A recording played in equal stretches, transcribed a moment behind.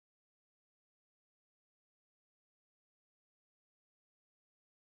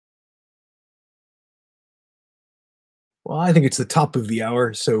Well, I think it's the top of the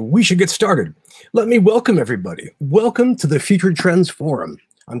hour, so we should get started. Let me welcome everybody. Welcome to the Future Trends Forum.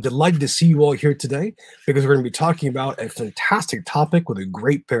 I'm delighted to see you all here today because we're going to be talking about a fantastic topic with a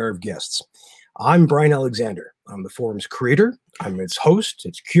great pair of guests. I'm Bryan Alexander. I'm the forum's creator. I'm its host,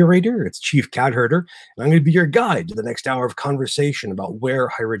 its curator, its chief cat herder, and I'm going to be your guide to the next hour of conversation about where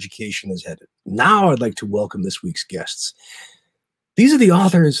higher education is headed. Now I'd like to welcome this week's guests. These are the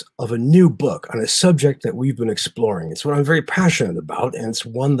authors of a new book on a subject that we've been exploring. It's what I'm very passionate about, and it's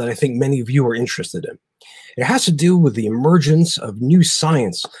one that I think many of you are interested in. It has to do with the emergence of new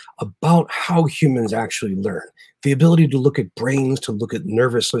science about how humans actually learn, the ability to look at brains, to look at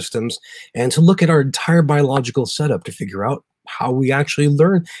nervous systems, and to look at our entire biological setup to figure out how we actually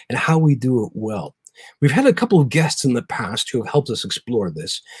learn and how we do it well. We've had a couple of guests in the past who have helped us explore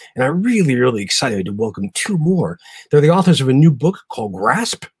this, and I'm really excited to welcome two more. They're the authors of a new book called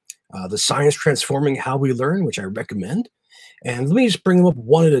Grasp, The Science Transforming How We Learn, which I recommend. And let me just bring them up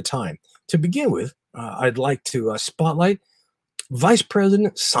one at a time. To begin with, I'd like to spotlight Vice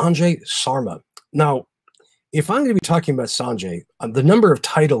President Sanjay Sarma. Now, if I'm going to be talking about Sanjay, the number of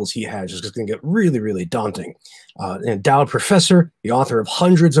titles he has is just going to get really daunting. An endowed professor, the author of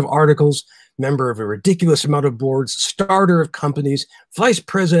hundreds of articles, member of a ridiculous amount of boards, starter of companies, vice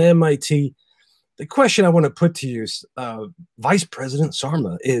president at MIT. The question I want to put to you, Vice President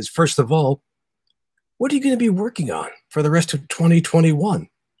Sarma, is, first of all, what are you going to be working on for the rest of 2021?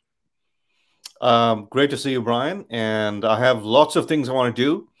 Great to see you, Bryan. And I have lots of things I want to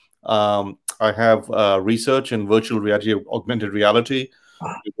do. I have research in virtual reality, augmented reality.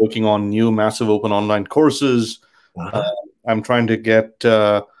 I'm working on new massive open online courses. I'm trying to get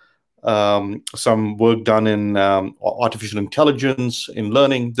some work done in artificial intelligence, in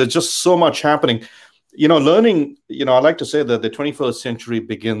learning. There's just so much happening. Learning, I like to say that the 21st century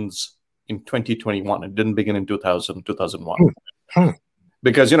begins in 2021. It didn't begin in 2000, 2001.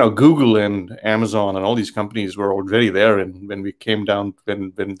 Because, Google and Amazon and all these companies were already there when we came down,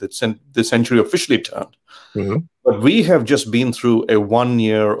 when the century officially turned. But we have just been through a 1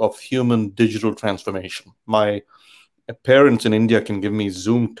 year of human digital transformation. My parents in India can give me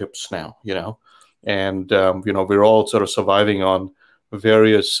Zoom tips now, and, we're all sort of surviving on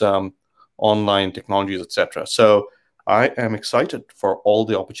various online technologies, etc. So I am excited for all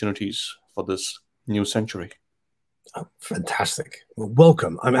the opportunities for this new century. Oh, fantastic. Well,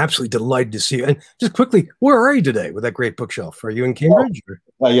 welcome. I'm absolutely delighted to see you. And just quickly, where are you today with that great bookshelf? Are you in Cambridge?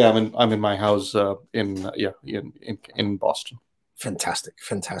 Yeah, I'm in my house in Boston.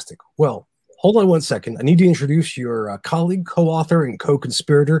 Fantastic. Well, hold on one second. I need to introduce your colleague, co-author, and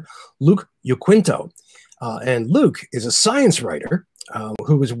co-conspirator, Luke Yoquinto. And Luke is a science writer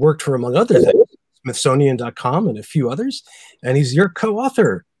who has worked for, among other things, Smithsonian.com and a few others. And he's your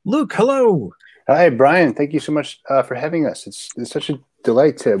co-author. Luke, hello. Hi, Bryan. Thank you so much for having us. It's such a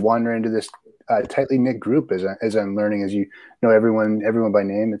delight to wander into this tightly knit group as I'm learning, as you know everyone by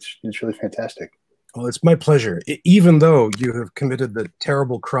name. It's really fantastic. Well, it's my pleasure, even though you have committed the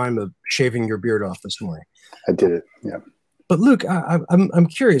terrible crime of shaving your beard off this morning. I did it, yeah. But Luke, I'm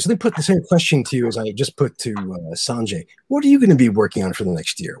curious. Let me put the same question to you as I just put to Sanjay. What are you going to be working on for the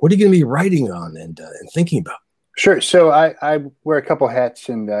next year? What are you going to be writing on and thinking about? Sure. So I wear a couple hats,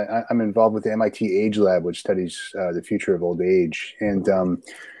 and I'm involved with the MIT Age Lab, which studies the future of old age. And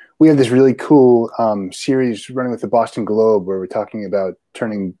we have this really cool series running with the Boston Globe, where we're talking about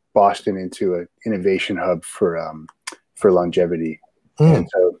turning Boston into an innovation hub for longevity. And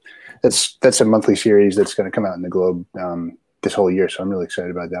so that's a monthly series that's going to come out in the Globe this whole year. So I'm really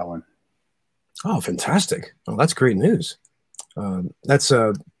excited about that one. Oh, fantastic! Well, that's great news.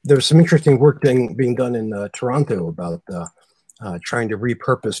 There's some interesting work being done in Toronto about trying to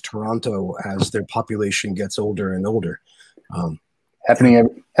repurpose Toronto as their population gets older and older. Happening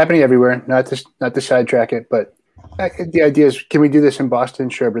everywhere. Not to sidetrack it, but the idea is, can we do this in Boston?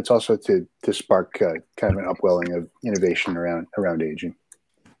 Sure, but it's also to spark kind of an upwelling of innovation around aging.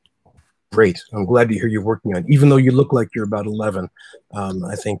 Great. I'm glad to hear you're working on it. Even though you look like you're about 11,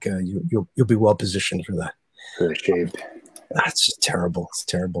 I think you'll be well positioned for that. Really shaved. That's just terrible. It's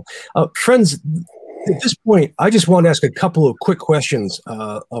terrible. Friends, at this point, I just want to ask a couple of quick questions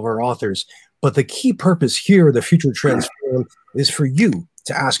of our authors. But the key purpose here, the Future Trends Forum, is for you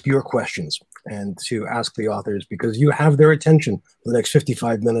to ask your questions and to ask the authors, because you have their attention for the next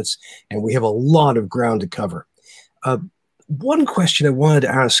 55 minutes, and we have a lot of ground to cover. One question I wanted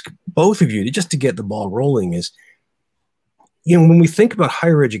to ask both of you, just to get the ball rolling, is, when we think about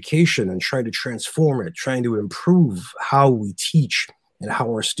higher education and trying to transform it, trying to improve how we teach and how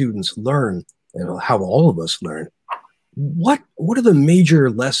our students learn, and how all of us learn, what are the major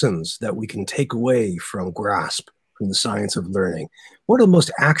lessons that we can take away from Grasp, from the science of learning. What are the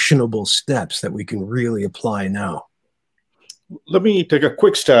most actionable steps that we can really apply now? Let me take a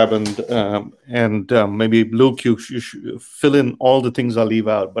quick stab, and maybe Luke, you should fill in all the things I'll leave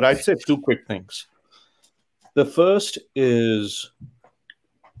out. But I'd say two quick things. The first is,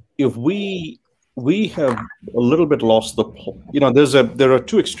 if we have a little bit lost there are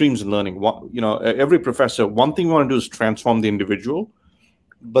two extremes in learning. Every professor, one thing we want to do is transform the individual,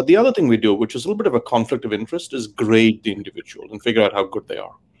 but the other thing we do, which is a little bit of a conflict of interest, is grade the individual and figure out how good they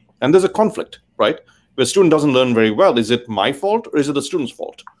are. And there's a conflict, right? If a student doesn't learn very well, is it my fault or is it the student's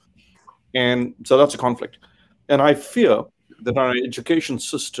fault? And so that's a conflict. And I fear that our education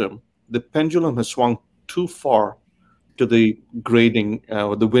system, the pendulum has swung too far to the grading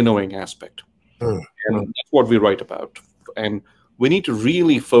or the winnowing aspect. And that's what we write about. And we need to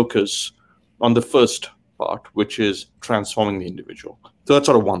really focus on the first part, which is transforming the individual. So that's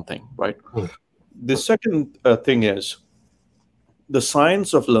sort of one thing, right? The second thing is the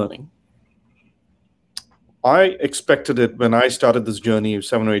science of learning. I expected it when I started this journey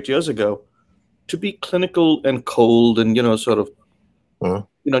 7 or 8 years ago to be clinical and cold and,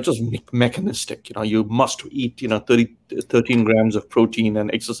 just mechanistic. You must eat, 13 grams of protein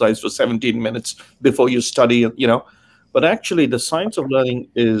and exercise for 17 minutes before you study, But actually, the science of learning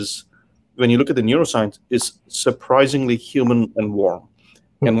is, when you look at the neuroscience, is surprisingly human and warm.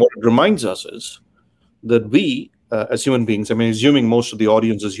 And what it reminds us is that we, as human beings, I mean, assuming most of the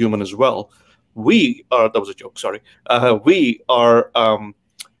audience is human as well, we are, that was a joke, sorry. We are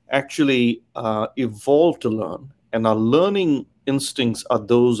actually evolved to learn, and our learning instincts are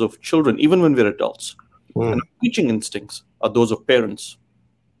those of children, even when we're adults. And our teaching instincts are those of parents,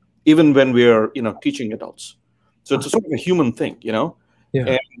 even when we're, teaching adults. So it's a sort of a human thing, Yeah.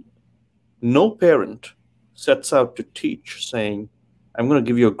 And no parent sets out to teach saying, I'm going to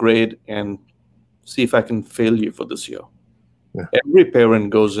give you a grade and see if I can fail you for this year. Yeah. Every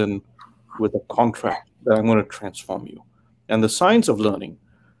parent goes in with a contract that I'm going to transform you. And the science of learning,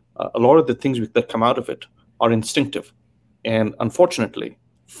 a lot of the things that come out of it are instinctive and, unfortunately,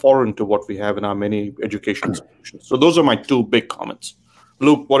 foreign to what we have in our many education institutions. So those are my two big comments.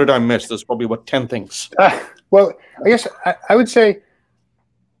 Luke, what did I miss? There's probably about 10 things. Well, I guess I would say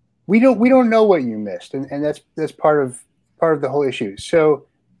we don't know what you missed, and that's part of the whole issue. So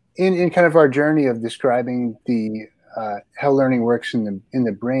in kind of our journey of describing the how learning works in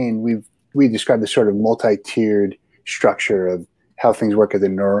the brain, we described this sort of multi-tiered structure of how things work at the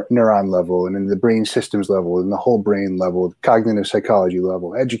neuron level, and in the brain systems level, and the whole brain level, cognitive psychology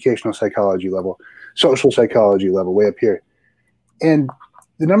level, educational psychology level, social psychology level, way up here. And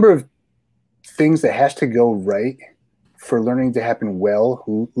the number of things that has to go right for learning to happen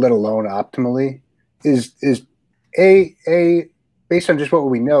well, let alone optimally, is a based on just what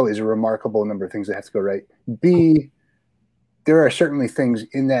we know, is a remarkable number of things that have to go right. B, there are certainly things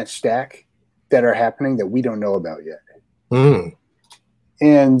in that stack that are happening that we don't know about yet.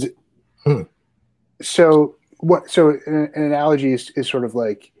 And so an analogy is sort of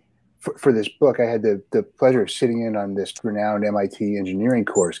like, for this book, I had the pleasure of sitting in on this renowned MIT engineering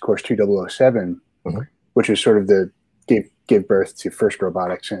course 2007, which is sort of gave birth to FIRST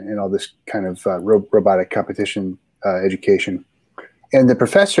Robotics and all this kind of robotic competition education. And the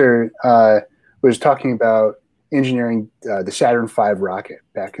professor was talking about engineering the Saturn V rocket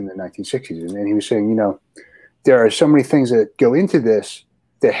back in the 1960s. And he was saying, there are so many things that go into this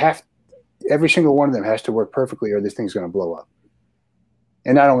that every single one of them has to work perfectly or this thing's going to blow up.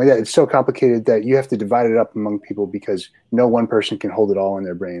 And not only that, it's so complicated that you have to divide it up among people because no one person can hold it all in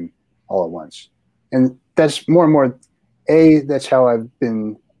their brain all at once. And that's more and more, that's how I've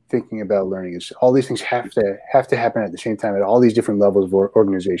been thinking about learning, is all these things have to happen at the same time at all these different levels of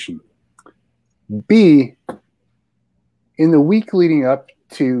organization. B, in the week leading up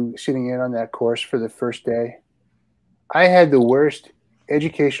to sitting in on that course for the first day, I had the worst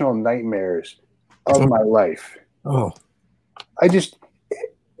educational nightmares of my life. I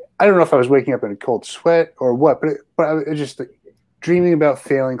don't know if I was waking up in a cold sweat or what, but I was just dreaming about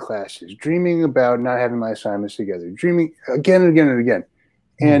failing classes, dreaming about not having my assignments together, dreaming again and again and again.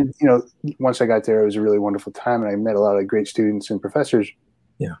 And, once I got there, it was a really wonderful time, and I met a lot of great students and professors.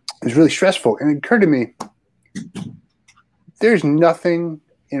 Yeah. It was really stressful. And it occurred to me, there's nothing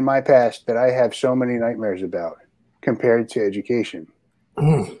in my past that I have so many nightmares about compared to education.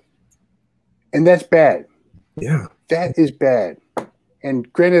 And that's bad. Yeah. That is bad.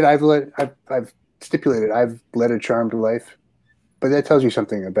 And granted, I've stipulated I've led a charmed life, but that tells you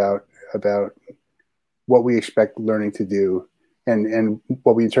something about what we expect learning to do and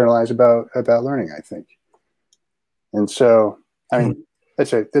what we internalize about learning, I think. And so, I mean,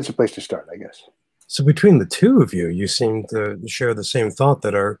 that's a place to start, I guess. So between the two of you, you seem to share the same thought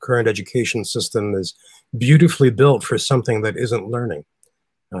that our current education system is beautifully built for something that isn't learning.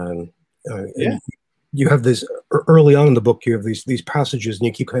 Yeah. You have this early on in the book. You have these passages, and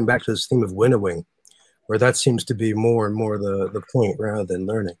you keep coming back to this theme of winnowing, where that seems to be more and more the point rather than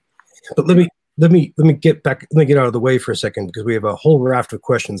learning. But let me get out of the way for a second, because we have a whole raft of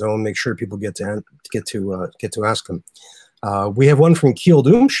questions. I want to make sure people get to ask them. We have one from Kiel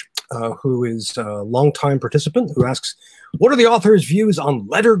Doomsch, who is a longtime participant, who asks, what are the author's views on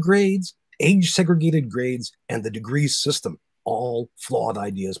letter grades, age-segregated grades, and the degree system? All flawed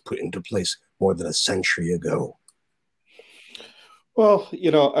ideas put into place more than a century ago. Well,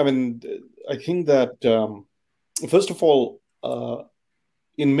 I mean, I think that, first of all,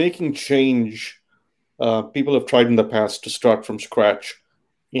 in making change, people have tried in the past to start from scratch,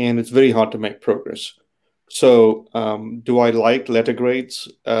 and it's very hard to make progress. So do I like letter grades?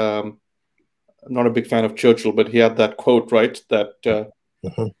 I'm not a big fan of Churchill, but he had that quote, right? That,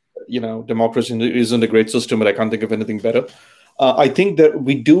 democracy isn't a great system, but I can't think of anything better. I think that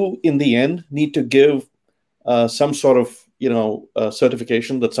we do, in the end, need to give some sort of,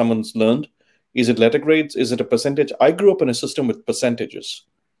 certification that someone's learned. Is it letter grades? Is it a percentage? I grew up in a system with percentages.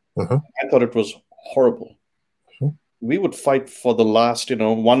 I thought it was horrible. We would fight for the last,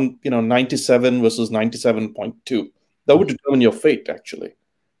 97 versus 97.2. That would determine your fate, actually,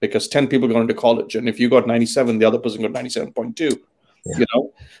 because 10 people got into college. And if you got 97, the other person got 97.2,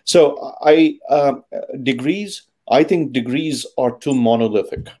 So degrees, I think degrees are too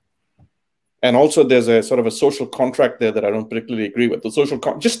monolithic. And also there's a sort of a social contract there that I don't particularly agree with.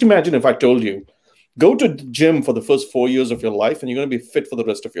 Just imagine if I told you, go to the gym for the first 4 years of your life and you're going to be fit for the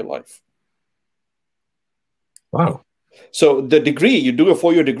rest of your life. Wow. So the degree, you do a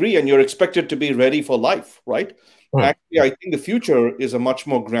 4-year degree and you're expected to be ready for life, right? Actually, I think the future is a much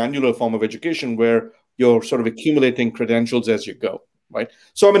more granular form of education where you're sort of accumulating credentials as you go, right?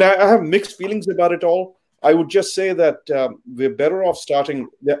 So, I mean, I have mixed feelings about it all. I would just say that we're better off starting.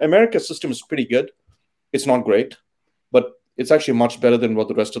 The America system is pretty good. It's not great, but it's actually much better than what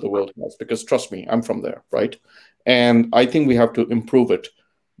the rest of the world has, because trust me, I'm from there, right? And I think we have to improve it,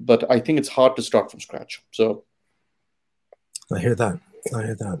 but I think it's hard to start from scratch. So I hear that.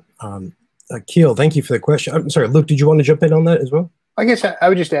 Keel, thank you for the question. I'm sorry, Luke, did you want to jump in on that as well? I guess I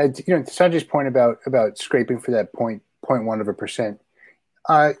would just add, Sanjay's point about scraping for that 0.1%.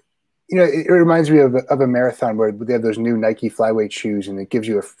 It reminds me of a marathon where they have those new Nike flyweight shoes, and it gives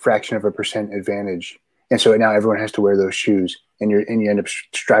you a fraction of a percent advantage. And so now everyone has to wear those shoes, and you end up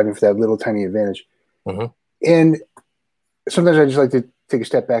striving for that little tiny advantage. And sometimes I just like to take a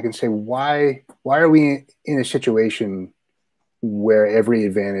step back and say, why are we in a situation where every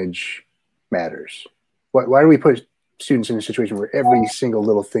advantage matters? Why do we put students in a situation where every single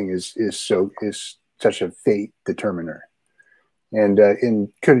little thing is such a fate determiner? And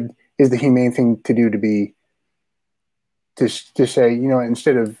is the humane thing to do to say,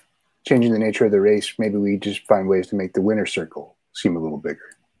 instead of changing the nature of the race, maybe we just find ways to make the winner circle seem a little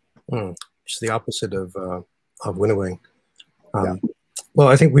bigger? It's the opposite of winnowing. Well,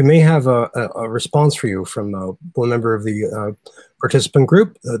 I think we may have a response for you from one member of the participant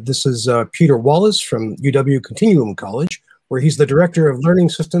group. This is Peter Wallace from UW Continuum College, where he's the Director of Learning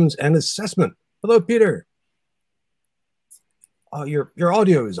Systems and Assessment. Hello, Peter. Your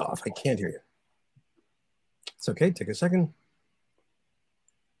audio is off. I can't hear you. It's okay. Take a second.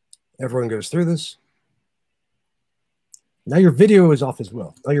 Everyone goes through this. Now your video is off as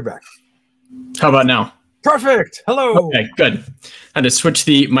well. Now you're back. How about now? Perfect. Hello. Okay, good. I had to switch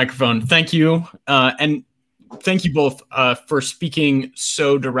the microphone. Thank you. And thank you both for speaking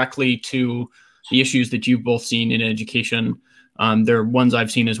so directly to the issues that you've both seen in education. They're ones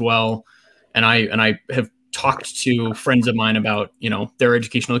I've seen as well. And I have talked to friends of mine about, their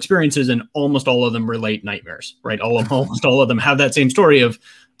educational experiences, and almost all of them relate nightmares, right? Almost all of them have that same story of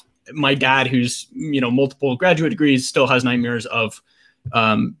my dad, who's, multiple graduate degrees, still has nightmares of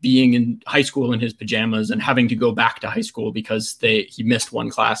being in high school in his pajamas and having to go back to high school because he missed one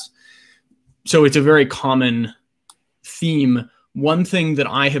class. So it's a very common theme. One thing that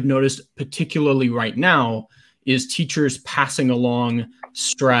I have noticed particularly right now is teachers passing along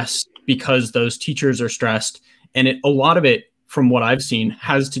stress because those teachers are stressed. And a lot of it, from what I've seen,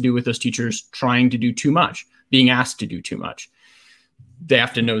 has to do with those teachers trying to do too much, being asked to do too much. They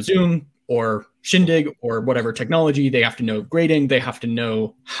have to know Zoom or Shindig or whatever technology. They have to know grading. They have to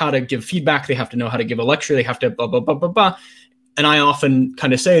know how to give feedback. They have to know how to give a lecture. They have to blah, blah, blah, blah, blah. And I often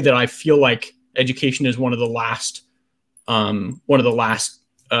kind of say that I feel like education is one of the last, the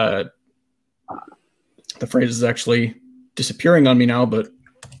phrase is actually disappearing on me now, but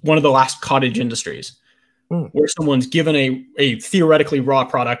one of the last cottage industries, where someone's given a theoretically raw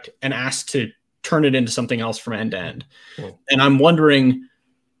product and asked to turn it into something else from end to end. And I'm wondering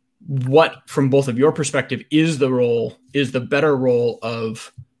what, from both of your perspective, is the better role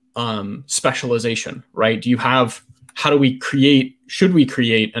of specialization, right? Should we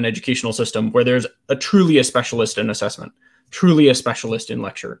create an educational system where there's truly a specialist in assessment, truly a specialist in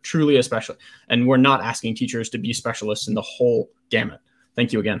lecture, truly a specialist, and we're not asking teachers to be specialists in the whole gamut?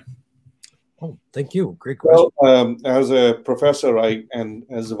 Thank you again. Oh, thank you. Great question. Well, as a professor, and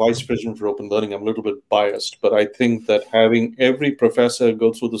as a vice president for open learning, I'm a little bit biased, but I think that having every professor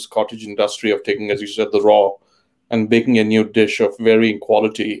go through this cottage industry of taking, as you said, the raw and baking a new dish of varying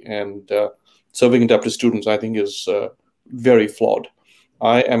quality and serving it up to students, I think is very flawed.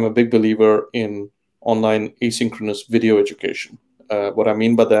 I am a big believer in online asynchronous video education. What I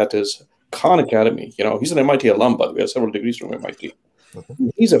mean by that is Khan Academy. He's an MIT alum, by the way, has several degrees from MIT.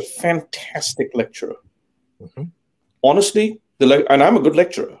 He's a fantastic lecturer. Honestly, and I'm a good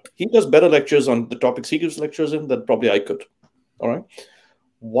lecturer. He does better lectures on the topics he gives lectures in than probably I could. All right.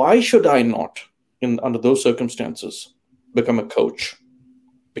 Why should I not, under those circumstances, become a coach?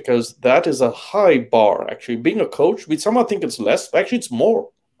 Because that is a high bar. Actually, being a coach, we somehow think it's less. Actually, it's more.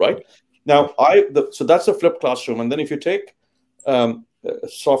 Right now, so that's a flipped classroom. And then if you take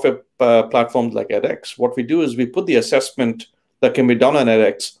software platforms like edX, what we do is we put the assessment that can be done on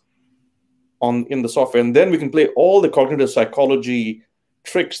edX in the software, and then we can play all the cognitive psychology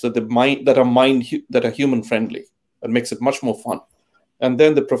tricks that are human friendly. That makes it much more fun. And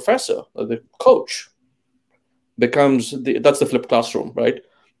then the professor, the coach, becomes that's the flipped classroom, right?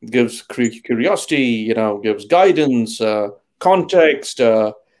 Gives curiosity, gives guidance, context,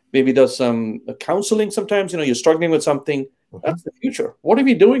 maybe does some counseling sometimes. You're struggling with something. That's the future. What are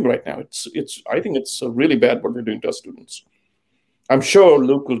we doing right now? I think it's really bad what we're doing to our students. I'm sure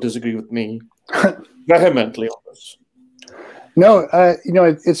Luke will disagree with me vehemently on this. No,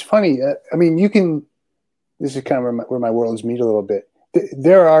 it's funny. I mean, this is kind of where my worlds meet a little bit.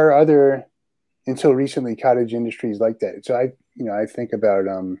 There are other, until recently, cottage industries like that. So I think about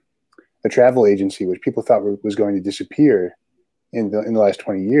a travel agency, which people thought was going to disappear in the last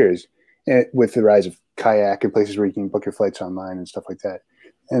 20 years, and with the rise of kayak and places where you can book your flights online and stuff like that.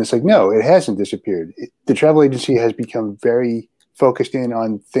 And it's like, no, it hasn't disappeared. The travel agency has become very focused in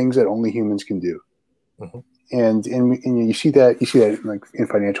on things that only humans can do. And you see that like in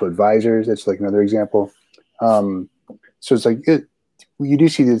financial advisors. That's like another example. So it's like you do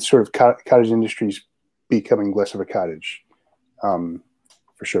see the sort of cottage industries becoming less of a cottage, for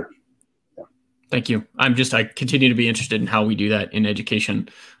sure. Yeah. Thank you. I continue to be interested in how we do that in education,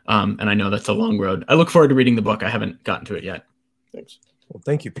 and I know that's a long road. I look forward to reading the book. I haven't gotten to it yet. Thanks. Well,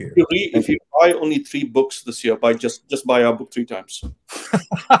 thank you, Peter. If you buy only 3 books this year, just buy our book 3 times.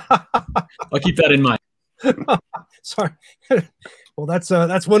 I'll keep that in mind. Sorry. Well, that's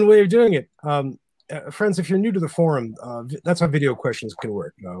one way of doing it. Friends, if you're new to the forum, that's how video questions can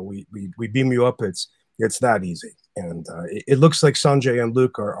work. We beam you up. It's that easy. And it looks like Sanjay and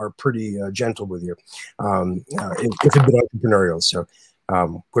Luke are pretty gentle with you. It's a bit entrepreneurial. So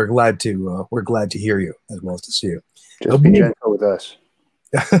we're glad to hear you as well as to see you. Just be gentle with us.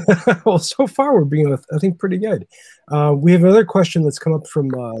 Well, so far we're being, I think, pretty good. We have another question that's come up from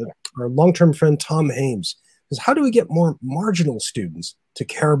our long-term friend Tom Hames. Is how do we get more marginal students to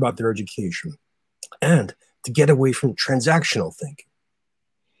care about their education and to get away from transactional thinking?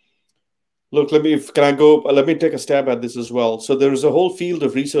 Look, let me take a stab at this as well. So there is a whole field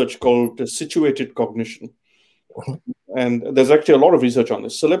of research called situated cognition. And there's actually a lot of research on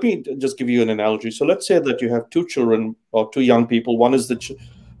this. So let me just give you an analogy. So let's say that you have 2 children or 2 young people. One has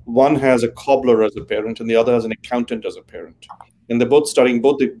a cobbler as a parent and the other has an accountant as a parent. And they're both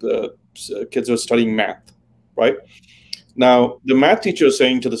the kids are studying math, right? Now, the math teacher is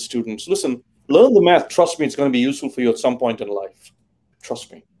saying to the students, listen, learn the math. Trust me, it's going to be useful for you at some point in life.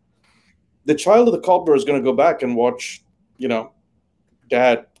 Trust me. The child of the cobbler is going to go back and watch,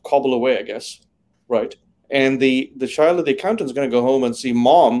 dad cobble away, I guess, right? And the child of the accountant is going to go home and see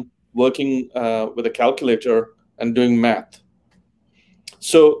mom working with a calculator and doing math.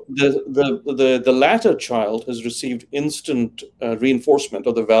 So the latter child has received instant reinforcement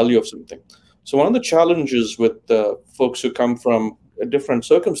of the value of something. So one of the challenges with folks who come from different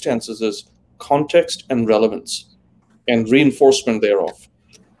circumstances is context and relevance and reinforcement thereof.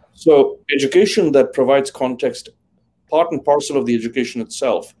 So education that provides context, part and parcel of the education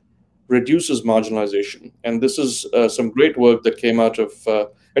itself, reduces marginalization. And this is some great work that came out of,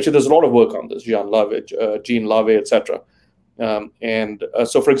 actually there's a lot of work on this, Jean Lavey, etc.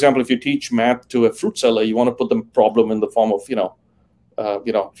 So for example, if you teach math to a fruit seller, you want to put the problem in the form of,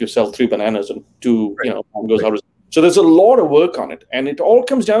 if you sell 3 bananas and 2, one goes out. So there's a lot of work on it, and it all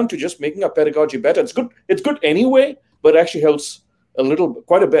comes down to just making our pedagogy better. It's good. It's good anyway, but it actually helps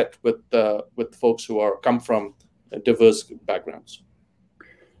quite a bit with folks who come from diverse backgrounds.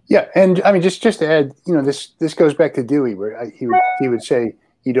 Yeah, and I mean, just to add, this goes back to Dewey, where he would say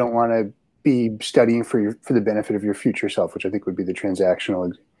you don't want to be studying for the benefit of your future self, which I think would be the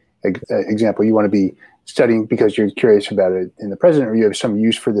transactional example. You want to be studying because you're curious about it in the present, or you have some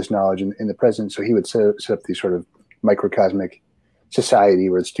use for this knowledge in the present. So he would set up these sort of microcosmic society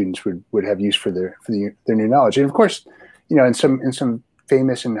where the students would have use for their new knowledge. And of course, in some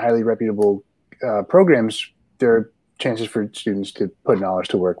famous and highly reputable programs, there are chances for students to put knowledge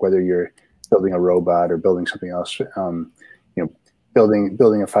to work, whether you're building a robot or building something else. Building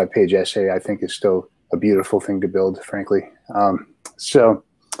a 5-page essay, I think, is still a beautiful thing to build, frankly. I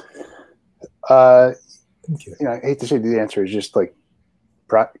hate to say the answer is just like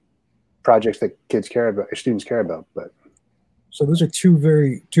projects that students care about. But so those are two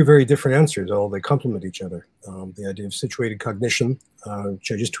very different answers. All they complement each other. The idea of situated cognition,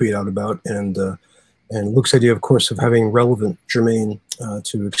 which I just tweeted out about, and Luke's idea, of course, of having relevant, germane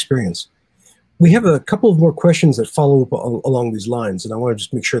to experience. We have a couple of more questions that follow up along these lines, and I want to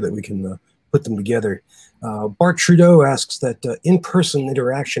just make sure that we can put them together. Bart Trudeau asks that in-person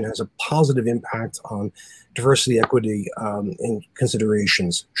interaction has a positive impact on diversity, equity, and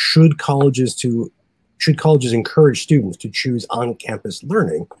considerations. Should colleges encourage students to choose on-campus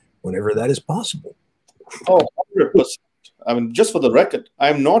learning whenever that is possible? Oh, 100%. I mean, just for the record,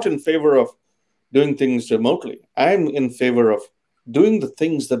 I'm not in favor of doing things remotely. I'm in favor of doing the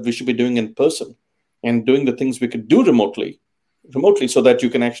things that we should be doing in person and doing the things we could do remotely so that you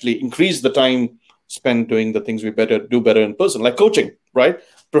can actually increase the time spent doing the things we do better in person, like coaching, right?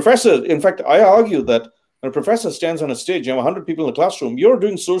 Professor, in fact, I argue that when a professor stands on a stage, you have 100 people in the classroom, you're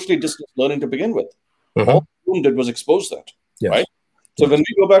doing socially distanced learning to begin with. Mm-hmm. All the room did was expose that, yes. Right? So when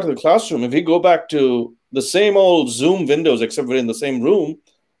we go back to the classroom, if we go back to the same old Zoom windows, except we're in the same room,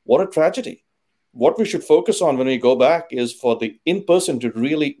 what a tragedy. What we should focus on when we go back is for the in-person to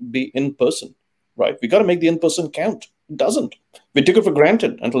really be in-person, right? We got to make the in-person count. It doesn't. We took it for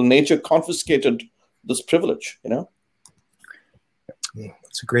granted until nature confiscated this privilege, Yeah,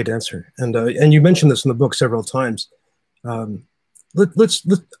 that's a great answer. And you mentioned this in the book several times. Let's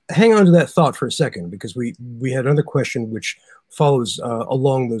hang on to that thought for a second, because we had another question which follows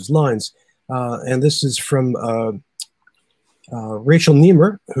along those lines. And this is from Rachel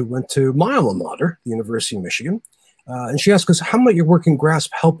Niemer, who went to my alma mater, the University of Michigan. And she asked us, how might your work in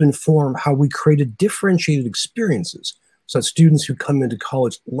GRASP help inform how we created differentiated experiences so that students who come into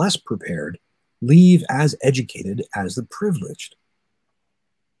college less prepared leave as educated as the privileged?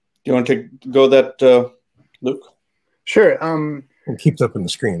 Do you want to go that, Luke? Sure. We'll keep it up on the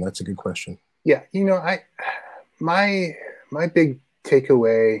screen. That's a good question. Yeah, my big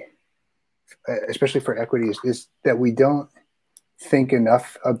takeaway, especially for equity, is that we don't think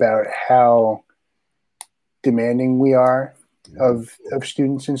enough about how demanding we are of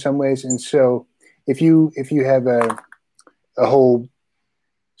students in some ways. And so if you have a whole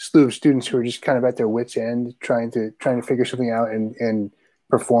slew of students who are just kind of at their wits' end trying to figure something out and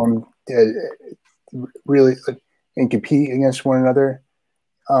perform really and compete against one another,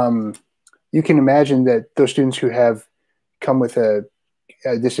 you can imagine that those students who have come with a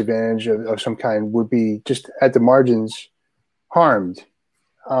disadvantage of some kind would be just at the margins harmed.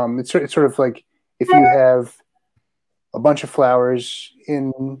 It's sort of like if you have a bunch of flowers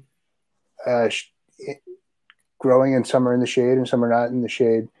in growing, and some are in the shade and some are not in the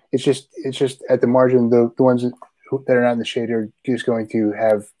shade. It's just at the margin, the ones that are not in the shade are just going to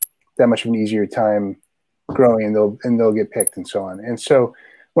have that much of an easier time growing, and they'll get picked and so on. And so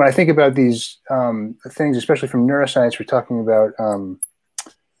when I think about these things, especially from neuroscience, we're talking about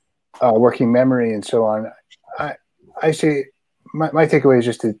working memory and so on. I say my takeaway is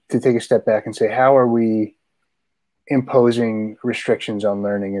just to take a step back and say, how are we imposing restrictions on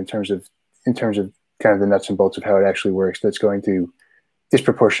learning in terms of kind of the nuts and bolts of how it actually works, that's going to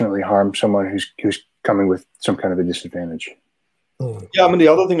disproportionately harm someone who's coming with some kind of a disadvantage? Yeah, I mean, the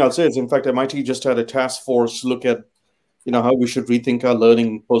other thing I'll say is, in fact, MIT just had a task force look at, how we should rethink our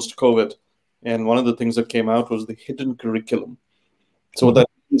learning post-COVID. And one of the things that came out was the hidden curriculum. So what that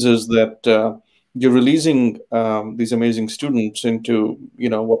means is that you're releasing these amazing students into,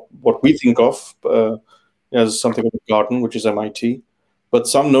 what we think of as something like a garden, which is MIT. But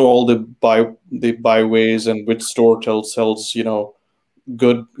some know all the byways and which store sells,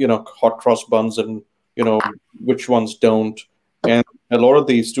 good, hot cross buns, and, which ones don't. And a lot of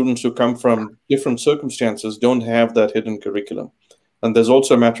the students who come from different circumstances don't have that hidden curriculum. And there's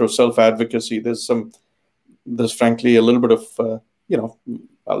also a matter of self-advocacy. There's frankly a little bit of,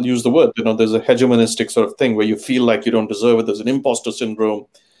 I'll use the word, there's a hegemonistic sort of thing where you feel like you don't deserve it. There's an imposter syndrome.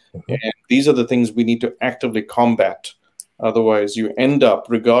 And these are the things we need to actively combat. Otherwise, you end up,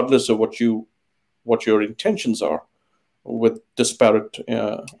 regardless of what your intentions are, with disparate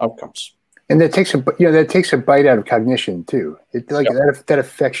outcomes. And that takes a bite out of cognition too. That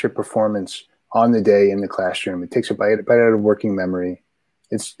affects your performance on the day in the classroom. It takes a bite out of working memory.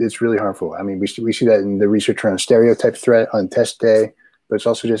 It's really harmful. I mean, we see that in the research around stereotype threat on test day, but it's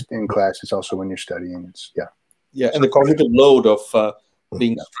also just in class. It's also when you're studying. And the cognitive load of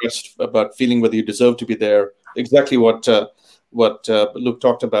being stressed about feeling whether you deserve to be there. Exactly what Luke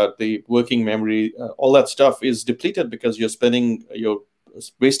talked about. The working memory, all that stuff is depleted because you're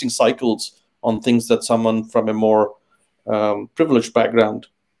wasting cycles on things that someone from a more privileged background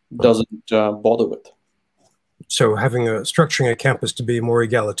doesn't bother with. So structuring a campus to be more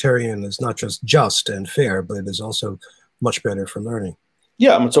egalitarian is not just and fair, but it is also much better for learning.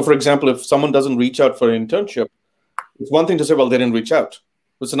 Yeah. I mean, so for example, if someone doesn't reach out for an internship, it's one thing to say, well, they didn't reach out.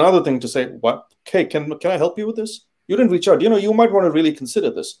 It's another thing to say, what? Okay, can I help you with this? You didn't reach out. You might want to really consider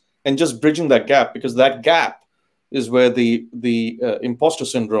this, and just bridging that gap, because that gap is where the imposter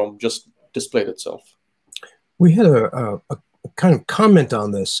syndrome just displayed itself. We had a kind of comment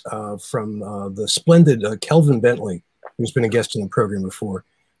on this from the splendid Kelvin Bentley, who's been a guest in the program before.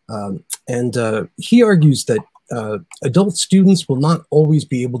 And he argues that adult students will not always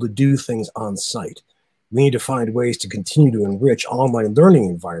be able to do things on site. We need to find ways to continue to enrich online learning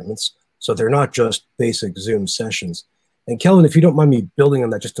environments so they're not just basic Zoom sessions. And Kelvin, if you don't mind me building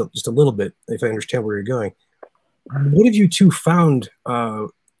on that just a little bit, if I understand where you're going, what have you two found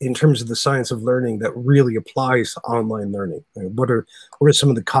in terms of the science of learning that really applies to online learning? What are some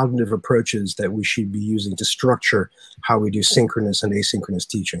of the cognitive approaches that we should be using to structure how we do synchronous and asynchronous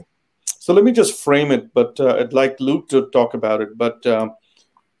teaching? So let me just frame it, but I'd like Luke to talk about it. But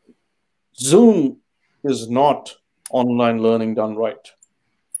Zoom is not online learning done right.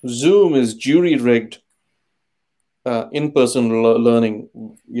 Zoom is jury-rigged in-person learning,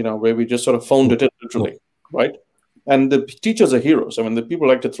 where we just sort of phoned it in literally, right? And the teachers are heroes. I mean, the people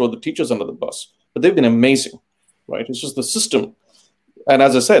like to throw the teachers under the bus, but they've been amazing, right? It's just the system. And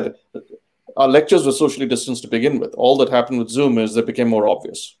as I said, our lectures were socially distanced to begin with. All that happened with Zoom is they became more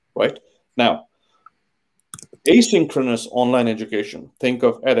obvious, right? Now, asynchronous online education, think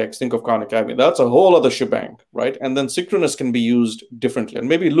of edX, think of Khan Academy, that's a whole other shebang, right? And then synchronous can be used differently. And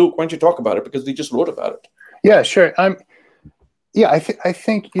maybe, Luke, why don't you talk about it, because we just wrote about it. Yeah, sure. I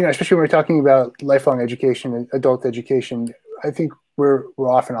think especially when we're talking about lifelong education and adult education, I think we're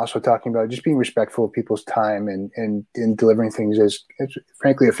often also talking about just being respectful of people's time and delivering things as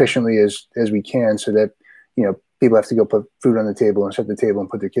frankly efficiently as we can, so that people have to go put food on the table and set the table and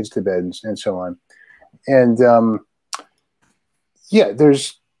put their kids to bed and so on. And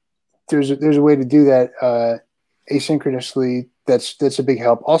there's a way to do that asynchronously. That's a big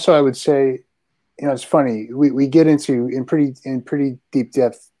help. Also, I would say, it's funny, we get into in pretty deep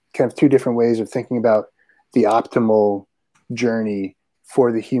depth kind of two different ways of thinking about the optimal journey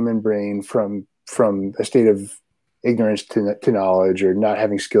for the human brain from a state of ignorance to knowledge, or not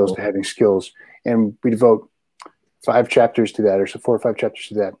having skills to having skills. And we devote 5 chapters to that, or so 4 or 5 chapters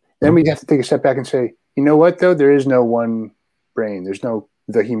to that. Then we have to take a step back and say, you know what, though? There is no one brain. There's no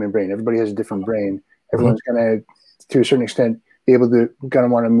the human brain. Everybody has a different brain. Everyone's going to a certain extent, be able to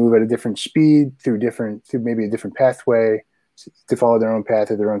want to move at a different speed through maybe a different pathway to follow their own path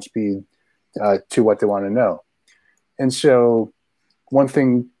at their own speed to what they want to know. And so one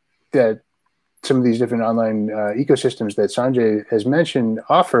thing that some of these different online ecosystems that Sanjay has mentioned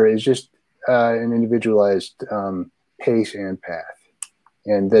offer is just an individualized pace and path.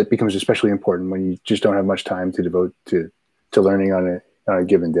 And that becomes especially important when you just don't have much time to devote to learning on a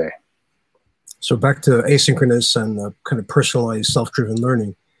given day. So back to asynchronous and kind of personalized self-driven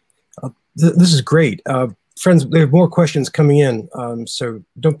learning. This is great. Friends, we have more questions coming in, so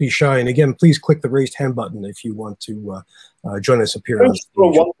don't be shy. And again, please click the raised hand button if you want to join us up here. Let's throw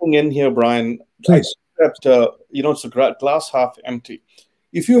one thing in here, Brian. Please. It's a glass half empty.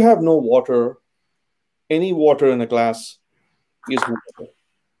 If you have no water, any water in a glass is water,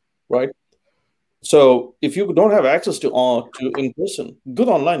 right? So if you don't have access to in person, good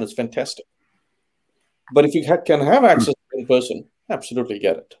online is fantastic. But if you can have access to in person, absolutely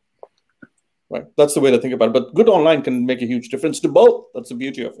get it. Right? That's the way to think about it. But good online can make a huge difference to both. That's the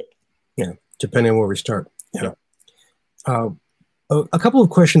beauty of it. Yeah, depending on where we start. Yeah. A couple of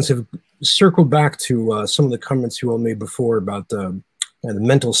questions have circled back to some of the comments you all made before about and the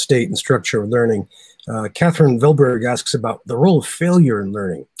mental state and structure of learning. Catherine Velberg asks about the role of failure in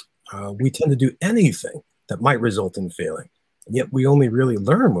learning. We tend to do anything that might result in failing, and yet we only really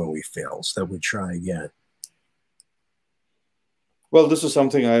learn when we fail, so that we try again. Well, this is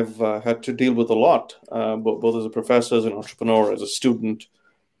something I've had to deal with a lot, both as a professor, as an entrepreneur, as a student.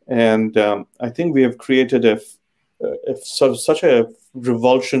 And I think we have created such a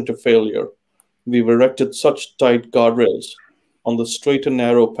revulsion to failure. We've erected such tight guardrails on the straight and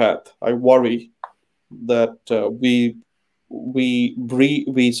narrow path. I worry that we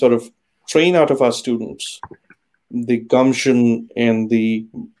sort of train out of our students the gumption and the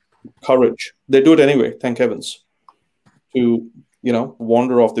courage. They do it anyway, thank heavens, to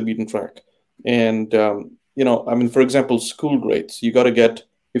wander off the beaten track. And I mean, for example, school grades. You got to get,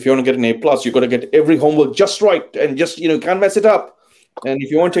 if you want to get an A+, you got to get every homework just right, and just can't mess it up. And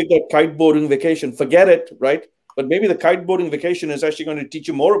if you want to take that kiteboarding vacation, forget it, right? But maybe the kiteboarding vacation is actually going to teach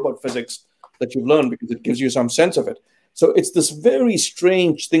you more about physics that you've learned, because it gives you some sense of it. So it's this very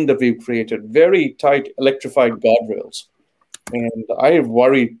strange thing that we've created, very tight, electrified guardrails. And I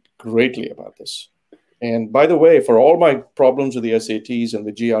worry greatly about this. And by the way, for all my problems with the SATs and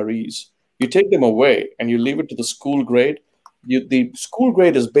the GREs, you take them away and you leave it to the school grade. The school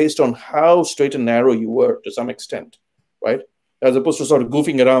grade is based on how straight and narrow you were to some extent, right? As opposed to sort of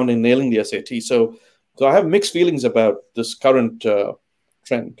goofing around and nailing the SAT. So I have mixed feelings about this current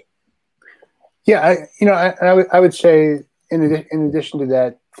trend. Yeah, I would say in addition to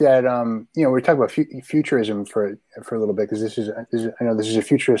that we're talking about futurism for a little bit, because I know this is a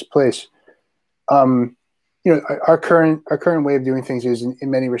futurist place. Our current way of doing things is in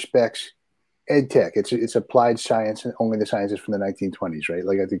many respects ed tech. It's applied science, and only the science is from the 1920s, right?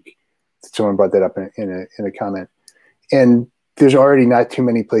 Like, I think someone brought that up in a comment. And there's already not too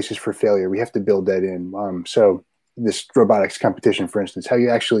many places for failure. We have to build that in. So this robotics competition, for instance, how you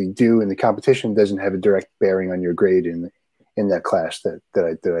actually do in the competition doesn't have a direct bearing on your grade in that class that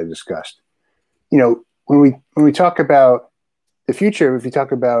I discussed. When we talk about the future, if you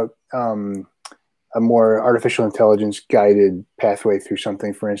talk about a more artificial intelligence guided pathway through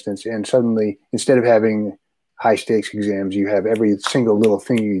something, for instance, and suddenly instead of having high stakes exams, you have every single little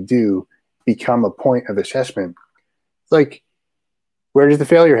thing you do become a point of assessment. Like, where does the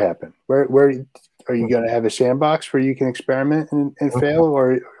failure happen? Where are you going to have a sandbox where you can experiment and fail,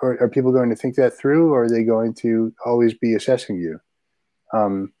 or are people going to think that through, or are they going to always be assessing you?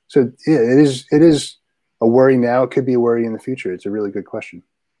 So yeah, it is a worry now. It could be a worry in the future. It's a really good question.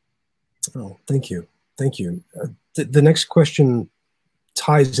 Oh, thank you. Thank you. The next question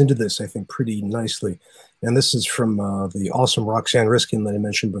ties into this, I think, pretty nicely. And this is from the awesome Roxanne Riskin that I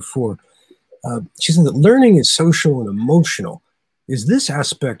mentioned before. She said that learning is social and emotional. Is this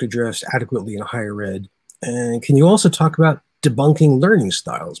aspect addressed adequately in higher ed? And can you also talk about debunking learning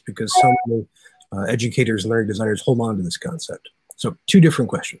styles? Because so many educators and learning designers hold on to this concept. So 2 different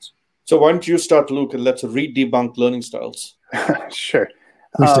questions. So why don't you start, Luke, and let's re-debunk learning styles. Sure.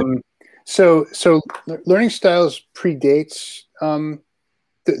 So learning styles predates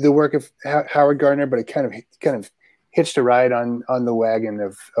the work of Howard Gardner, but it kind of hitched a ride on the wagon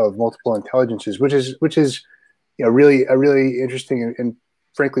of multiple intelligences, which is a really interesting and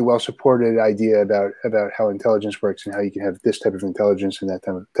frankly well supported idea about how intelligence works and how you can have this type of intelligence and that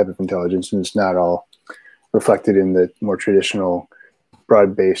type of intelligence, and it's not all reflected in the more traditional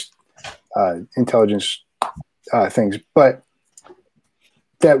broad-based intelligence things, but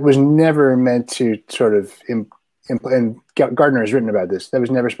that was never meant to sort of, and Gardner has written about this, that was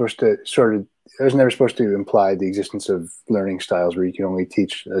never supposed to imply the existence of learning styles where you can only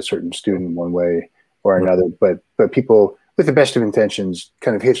teach a certain student one way or another, but people with the best of intentions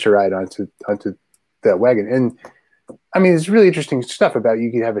kind of hitched a ride onto that wagon. And I mean, it's really interesting stuff about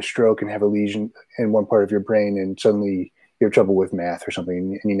you could have a stroke and have a lesion in one part of your brain and suddenly you have trouble with math or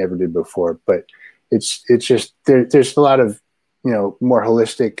something and you never did before. But it's just, there's a lot of, more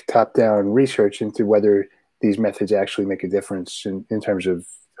holistic top-down research into whether these methods actually make a difference in terms of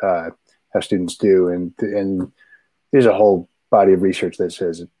how students do. And there's a whole body of research that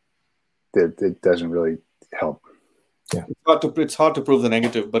says that it doesn't really help. Yeah. It's hard to prove the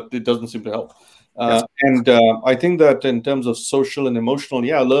negative, but it doesn't seem to help. And I think that in terms of social and emotional,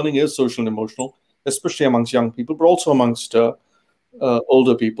 learning is social and emotional, especially amongst young people, but also amongst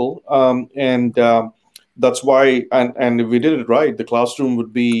older people. That's why, and if we did it right, the classroom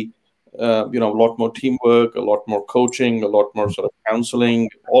would be, a lot more teamwork, a lot more coaching, a lot more sort of counseling,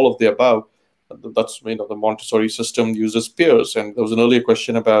 all of the above. That's, the Montessori system uses peers. And there was an earlier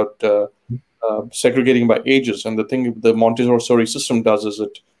question about segregating by ages. And the thing the Montessori system does is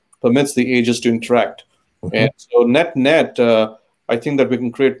it permits the ages to interact. And so net, I think that we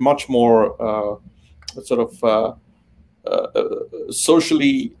can create much more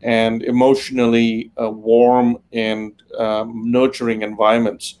socially and emotionally warm and nurturing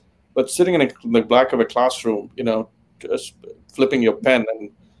environments. But sitting in the back of a classroom, just flipping your pen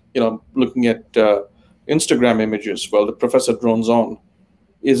and looking at Instagram images while the professor drones on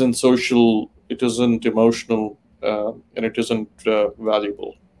isn't social, it isn't emotional, and it isn't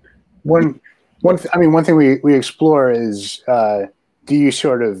valuable. One thing we explore is, do you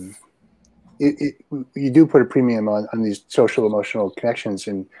sort of you do put a premium on these social emotional connections,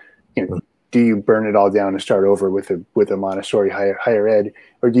 and do you burn it all down and start over with a Montessori higher ed,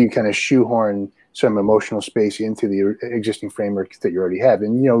 or do you kind of shoehorn some emotional space into the existing framework that you already have?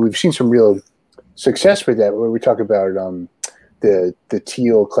 And we've seen some real success with that, where we talk about the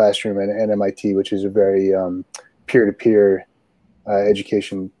Teal classroom at MIT, which is a very peer-to-peer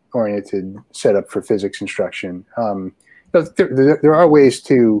education oriented setup for physics instruction. There are ways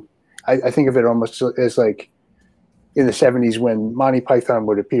to. I think of it almost as like in the 70s when Monty Python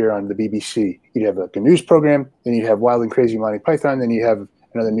would appear on the BBC. You'd have like a news program, then you'd have Wild and Crazy Monty Python, then you have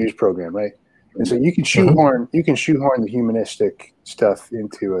another news program, right? And so you can shoehorn the humanistic stuff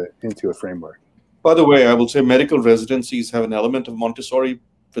into a framework. By the way, I will say medical residencies have an element of Montessori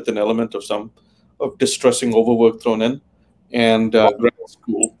with an element of distressing overwork thrown in, and grad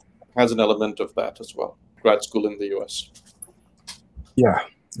school has an element of that as well. Grad school in the US. Yeah,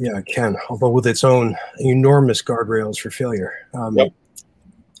 it can, although with its own enormous guardrails for failure. Yep.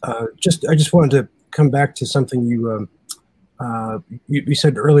 I just wanted to come back to something you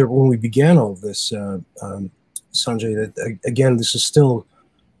said earlier when we began all of this, Sanjay, that again, this is still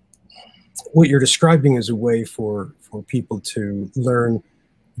what you're describing as a way for people to learn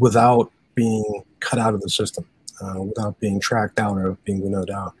without being cut out of the system, without being tracked out or being winnowed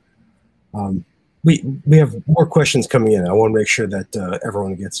out. We have more questions coming in. I want to make sure that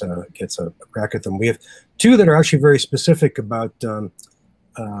everyone gets a crack at them. We have two that are actually very specific about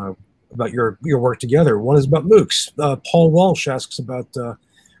your work together. One is about MOOCs. Paul Walsh asks about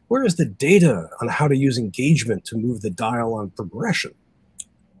where is the data on how to use engagement to move the dial on progression,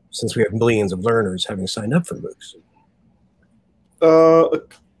 since we have millions of learners having signed up for MOOCs.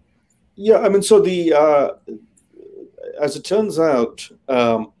 As it turns out,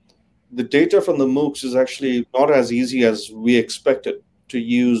 the data from the MOOCs is actually not as easy as we expected to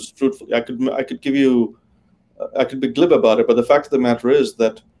use fruitfully. I could be glib about it, but the fact of the matter is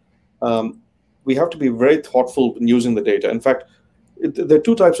that we have to be very thoughtful in using the data. In fact, there are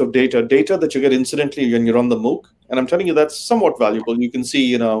two types of data that you get incidentally when you're on the MOOC, and I'm telling you that's somewhat valuable. You can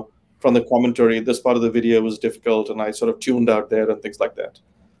see, from the commentary, this part of the video was difficult, and I sort of tuned out there and things like that.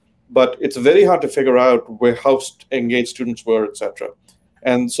 But it's very hard to figure out how engaged students were, etc.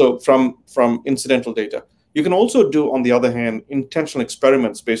 And so from incidental data, you can also do, on the other hand, intentional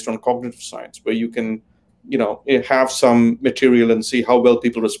experiments based on cognitive science, where you can, have some material and see how well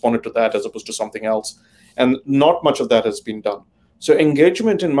people responded to that as opposed to something else. And not much of that has been done. So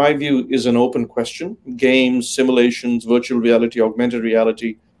engagement, in my view, is an open question. Games, simulations, virtual reality, augmented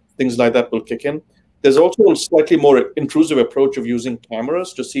reality, things like that will kick in. There's also a slightly more intrusive approach of using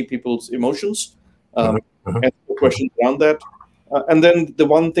cameras to see people's emotions and questions around that. And then the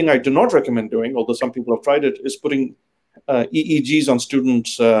one thing I do not recommend doing, although some people have tried it, is putting EEGs on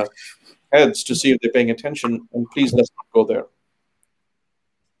students' heads to see if they're paying attention. And please, let's not go there.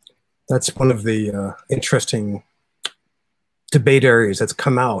 That's one of the interesting debate areas that's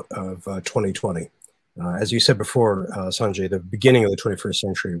come out of 2020. As you said before, Sanjay, the beginning of the 21st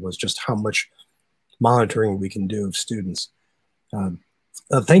century was just how much monitoring we can do of students.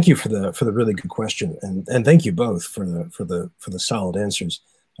 Thank you for the really good question, and thank you both for the solid answers.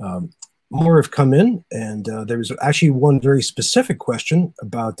 More have come in, and there was actually one very specific question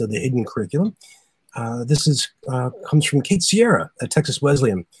about the hidden curriculum. This comes from Kate Sierra at Texas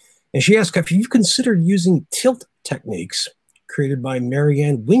Wesleyan, and she asked, have you considered using tilt techniques created by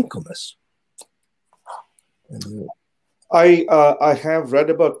Marianne Winklemas? I have read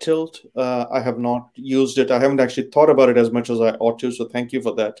about tilt. I have not used it. I haven't actually thought about it as much as I ought to. So thank you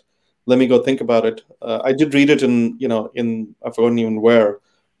for that. Let me go think about it. I did read it in I've forgotten even where,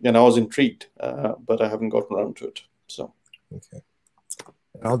 and I was intrigued, but I haven't gotten around to it. So okay,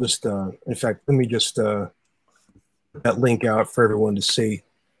 I'll just in fact, let me just put that link out for everyone to see.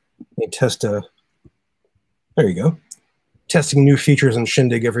 Test there you go. Testing new features on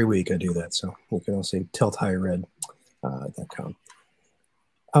Shindig every week. I do that, so you can also tilthigherred.com.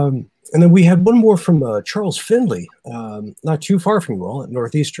 And then we had one more from Charles Findley, not too far from you all at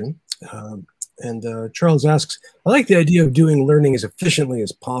Northeastern. And Charles asks, I like the idea of doing learning as efficiently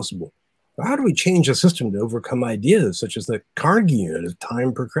as possible. How do we change the system to overcome ideas such as the Carnegie unit of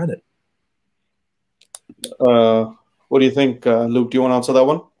time per credit? What do you think, Luke? Do you want to answer that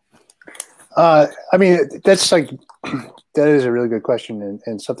one? I mean, that's like that is a really good question,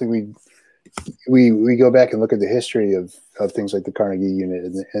 and something we go back and look at the history of things like the Carnegie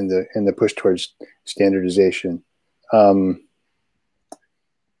unit and the push towards standardization. How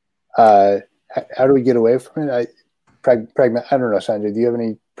do we get away from it? I don't know, Sanjay. Do you have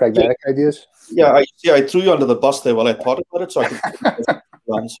any pragmatic ideas? Yeah, I threw you under the bus there while I thought about it, so I could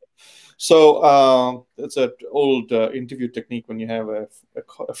answer. So it's an old interview technique when you have a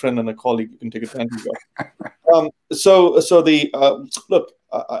friend and a colleague you can take advantage of. Look,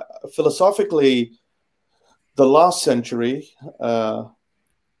 philosophically, the last century or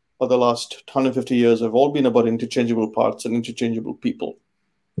the last 150 years have all been about interchangeable parts and interchangeable people.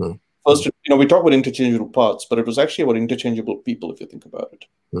 Mm. First, we talk about interchangeable parts, but it was actually about interchangeable people, if you think about it.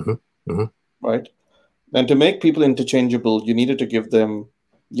 Mm-hmm. Mm-hmm. Right? And to make people interchangeable, you needed to give them,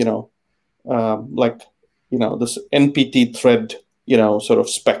 this NPT thread, sort of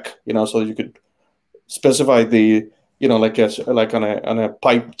spec, so you could specify the, like on a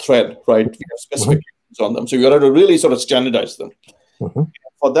pipe thread, right? We have specifications mm-hmm. on them. So you got to really sort of standardize them. Mm-hmm.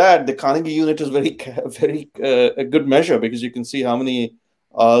 For that, the Carnegie unit is very a good measure, because you can see how many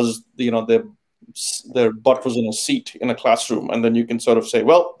hours, their butt was in a seat in a classroom. And then you can sort of say,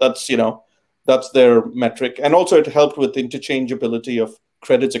 well, that's their metric. And also it helped with interchangeability of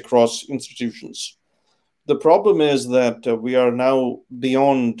credits across institutions. The problem is that we are now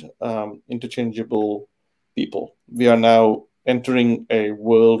beyond interchangeable people. We are now entering a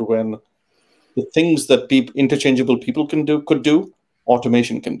world when the things that interchangeable people could do,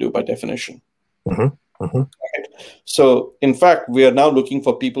 automation can do by definition. Mm-hmm. Mm-hmm. Right? So, in fact, we are now looking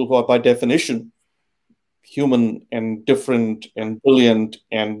for people who are by definition human and different and brilliant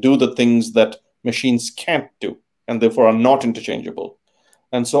and do the things that machines can't do, and therefore are not interchangeable.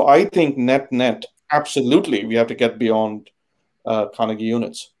 And so I think net, absolutely, we have to get beyond Carnegie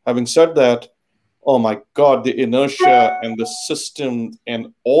units. Having said that, oh my God, the inertia and the system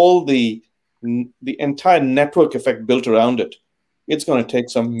and all the entire network effect built around it, it's going to take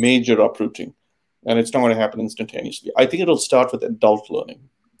some major uprooting, and it's not going to happen instantaneously. I think it'll start with adult learning.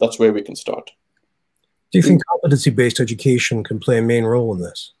 That's where we can start. Do you think competency-based education can play a main role in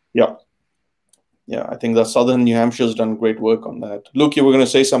this? Yeah. Yeah, I think that Southern New Hampshire has done great work on that. Luke, you were going to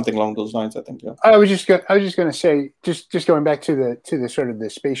say something along those lines, I think. Yeah. I was just going to say, just going back to the sort of the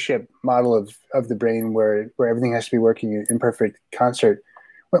spaceship model of the brain, where everything has to be working in perfect concert.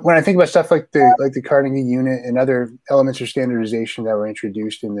 When I think about stuff like the Carnegie unit and other elements of standardization that were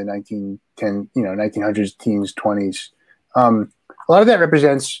introduced in the 1900s, teens, 20s, a lot of that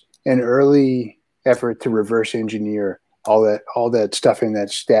represents an early effort to reverse engineer all that stuff in that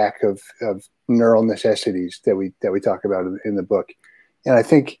stack of neural necessities that we talk about in the book. And I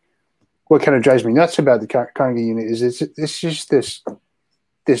think what kind of drives me nuts about the Carnegie unit is it's just this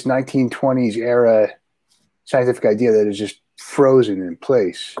 1920s era scientific idea that is just frozen in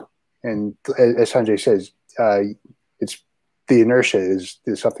place. And as Sanjay says, it's the inertia is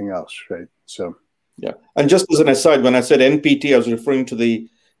something else, right? So yeah. And just as an aside, when I said NPT, I was referring to the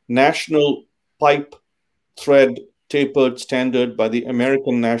National Pipe Thread Tapered Standard by the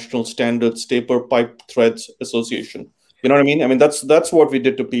American National Standards Taper Pipe Threads Association. You know what I mean? I mean, that's what we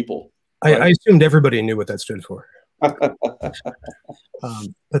did to people. Right? I assumed everybody knew what that stood for. But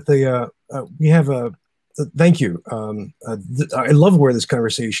we have a thank you. I love where this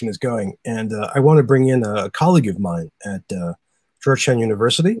conversation is going, and I want to bring in a colleague of mine at Georgetown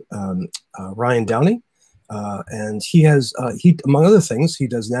University, Ryan Downey. And he among other things, he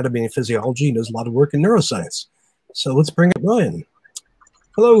does anatomy and physiology. He does a lot of work in neuroscience. So let's bring up Ryan.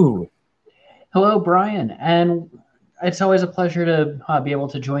 Hello. Hello, Brian. And it's always a pleasure to be able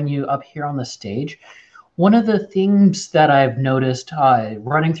to join you up here on the stage. One of the things that I've noticed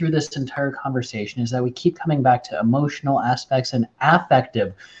running through this entire conversation is that we keep coming back to emotional aspects and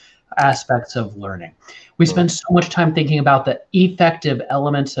affective aspects of learning. We spend so much time thinking about the effective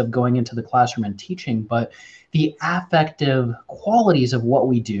elements of going into the classroom and teaching, but the affective qualities of what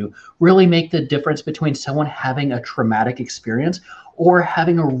we do really make the difference between someone having a traumatic experience or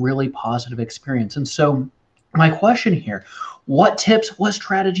having a really positive experience. And so my question here, what tips, what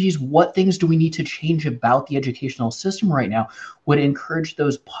strategies, what things do we need to change about the educational system right now would encourage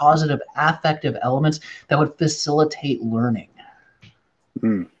those positive affective elements that would facilitate learning?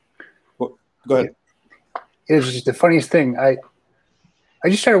 Go ahead. It's just the funniest thing. I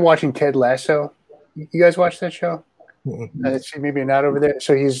just started watching Ted Lasso. You guys watch that show? Maybe not over there.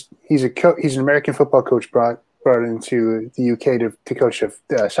 So he's an American football coach brought brought into the UK to coach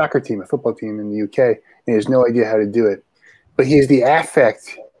a soccer team, a football team in the UK, and he has no idea how to do it. But he has the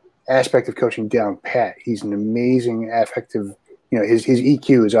affect aspect of coaching down pat. He's an amazing affective, his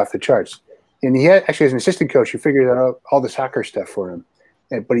EQ is off the charts. And he actually has an assistant coach who figures out all the soccer stuff for him.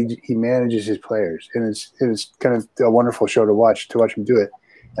 But he manages his players. And it's kind of a wonderful show to watch him do it.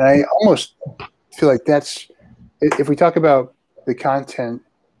 And I almost feel like that's, if we talk about the content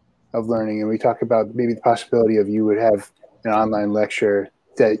of learning and we talk about maybe the possibility of you would have an online lecture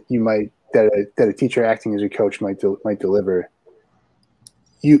that that a teacher acting as a coach might deliver,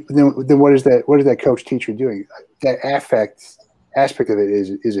 then what is that coach teacher doing? That affect aspect of it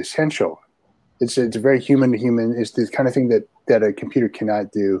is essential. It's a very human to human. It's the kind of thing that a computer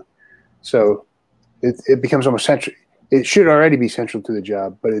cannot do. So it becomes almost central. It should already be central to the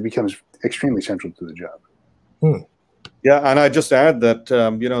job, but it becomes extremely central to the job. Yeah, and I just add that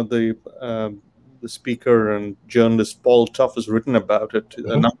the speaker and journalist Paul Tough has written about it,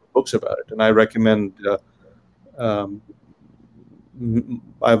 a number of books about it, and I recommend.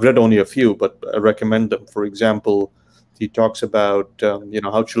 I've read only a few, but I recommend them. For example, he talks about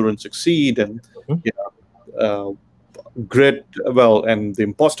how children succeed and grit, and the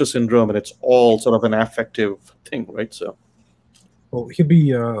imposter syndrome, and it's all sort of an affective thing, right? So, well, he'll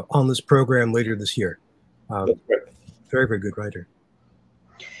be on this program later this year. That's great. Very, very good writer.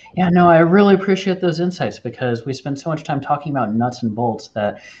 Yeah, no, I really appreciate those insights because we spend so much time talking about nuts and bolts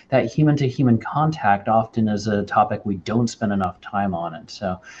that human-to-human contact often is a topic we don't spend enough time on it.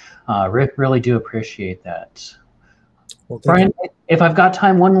 So really do appreciate that. Well, Bryan, if I've got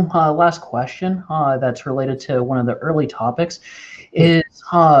time, one last question that's related to one of the early topics is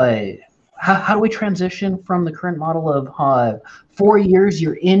how do we transition from the current model of 4 years,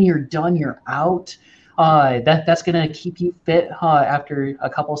 you're in, you're done, you're out? That's going to keep you fit after a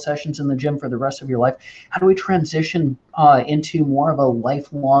couple of sessions in the gym for the rest of your life. How do we transition into more of a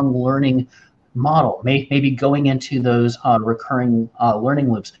lifelong learning model, maybe going into those recurring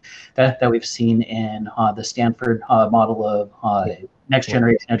learning loops that we've seen in the Stanford model of next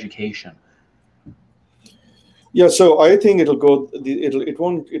generation education? Yeah, so I think it'll go.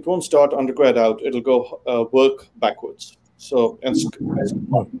 It won't start undergrad out. It'll go work backwards. So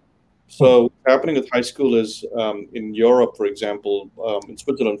So what's happening with high school is in Europe, for example, in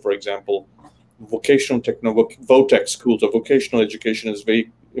Switzerland, for example, vocational VOTEC schools or vocational education is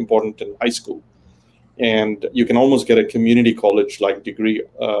very important in high school. And you can almost get a community college-like degree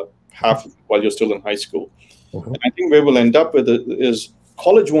half while you're still in high school. And I think where we'll end up with it is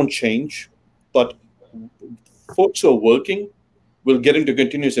college won't change, but folks who are working will get into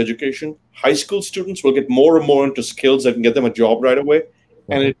continuous education. High school students will get more and more into skills that can get them a job right away.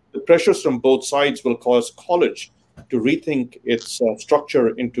 And the pressures from both sides will cause college to rethink its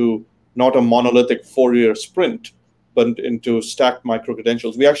structure into not a monolithic 4-year sprint, but into stacked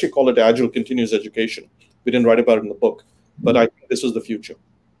micro-credentials. We actually call it agile continuous education. We didn't write about it in the book, but I think this is the future.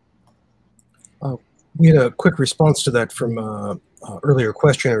 We had a quick response to that from earlier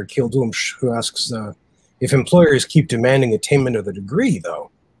questioner, Kiel Doomsch, who asks, if employers keep demanding attainment of the degree, though,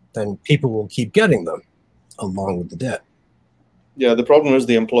 then people will keep getting them along with the debt. Yeah, the problem is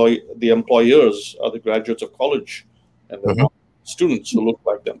the employers are the graduates of college, and they're not students who look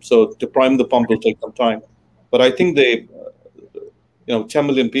like them. So to prime the pump will take some time. But I think 10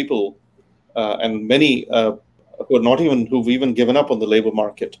 million people and many who've even given up on the labor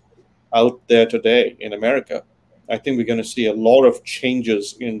market out there today in America, I think we're going to see a lot of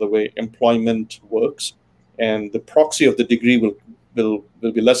changes in the way employment works, and the proxy of the degree will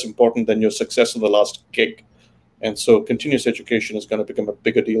be less important than your success in the last gig. And so continuous education is going to become a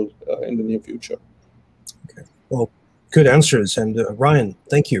bigger deal in the near future. Okay. Well, good answers. And Ryan,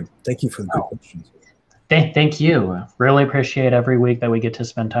 thank you. Thank you for the good questions. Thank you. Really appreciate every week that we get to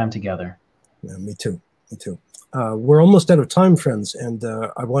spend time together. Yeah, me too. Me too. We're almost out of time, friends. And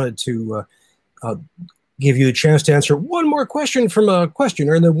I wanted to give you a chance to answer one more question from a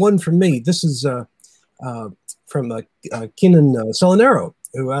questioner and then one from me. This is from Keenan Salinero,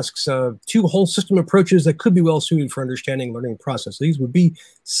 who asks 2 whole system approaches that could be well suited for understanding learning process. These would be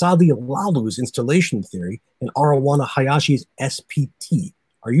Sadi Lalu's installation theory and Arawana Hayashi's SPT.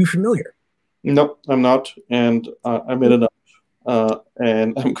 Are you familiar? No, I'm not. And I made a note.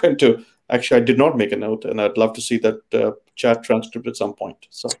 And I'm going to, actually, I did not make a note, and I'd love to see that chat transcript at some point.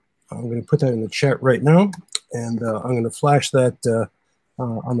 So I'm going to put that in the chat right now, and I'm going to flash that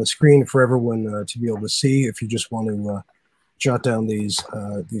on the screen for everyone to be able to see if you just want to jot down these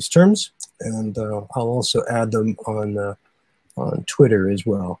terms, and I'll also add them on Twitter as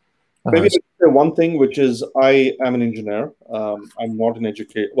well. Maybe one thing, which is I am an engineer. I'm not an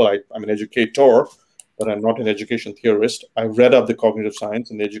educator. Well, I'm an educator, but I'm not an education theorist. I've read up the cognitive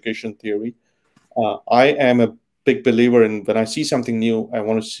science and the education theory. I am a big believer in when I see something new, I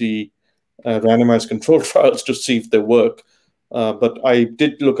want to see randomized controlled trials to see if they work. But I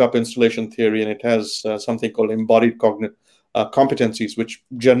did look up installation theory, and it has something called embodied cognitive competencies, which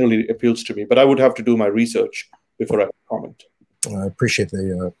generally appeals to me. But I would have to do my research before I comment. I appreciate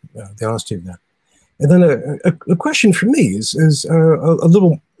the honesty of that. And then a question for me is a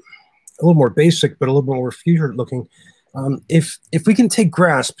little more basic, but a little more future looking. If we can take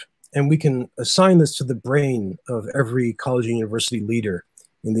GRASP and we can assign this to the brain of every college and university leader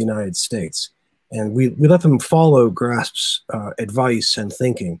in the United States, and we let them follow GRASP's advice and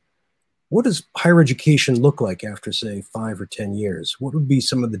thinking, what does higher education look like after, say, 5 or 10 years? What would be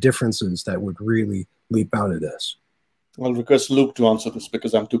some of the differences that would really leap out at us? I'll request Luke to answer this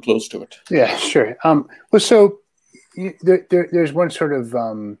because I'm too close to it. Yeah, sure. Well, so there's one sort of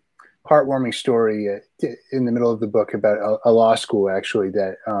heartwarming story in the middle of the book about a law school, actually,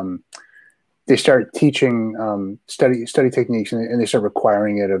 that they start teaching study techniques, and they start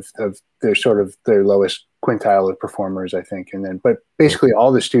requiring it of their lowest quintile of performers, I think. But basically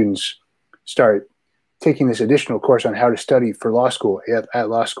all the students start taking this additional course on how to study for law school at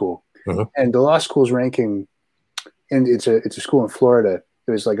law school. Mm-hmm. And the law school's ranking, and it's a school in Florida.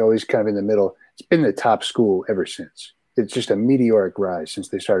 It was like always kind of in the middle. It's been the top school ever since. It's just a meteoric rise since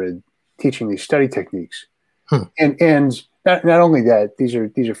they started teaching these study techniques. And not only that, these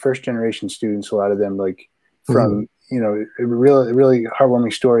are first generation students. A lot of them, like from really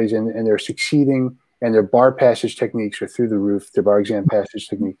heartwarming stories, and they're succeeding, and their bar passage techniques are through the roof. Their bar exam passage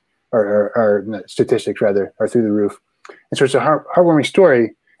technique or statistics rather are through the roof. And so it's a heartwarming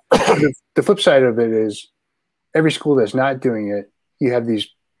story. The flip side of it is every school that's not doing it, you have these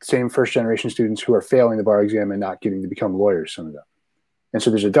same first generation students who are failing the bar exam and not getting to become lawyers, some of them. And so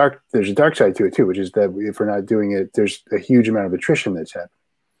there's a dark side to it too, which is that if we're not doing it, there's a huge amount of attrition that's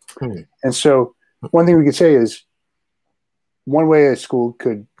happening. And so one thing we could say is one way a school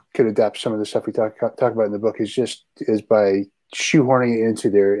could adapt some of the stuff we talk about in the book is by shoehorning it into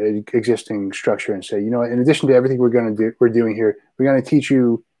their existing structure and say, you know what, in addition to everything we're doing here, we're going to teach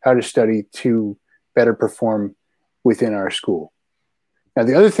you how to study to better perform within our school. Now,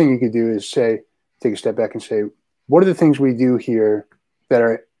 the other thing you could do is take a step back and say, what are the things we do here that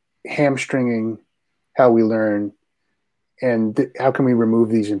are hamstringing how we learn, and how can we remove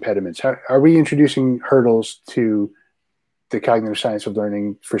these impediments? How are we introducing hurdles to the cognitive science of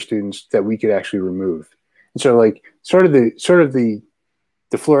learning for students that we could actually remove? And so, like, sort of the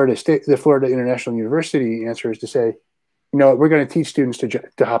Florida International University answer is to say, you know, we're going to teach students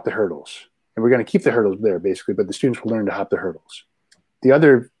to hop the hurdles, and we're going to keep the hurdles there basically, but the students will learn to hop the hurdles. The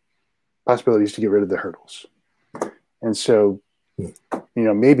other possibility is to get rid of the hurdles. And so, you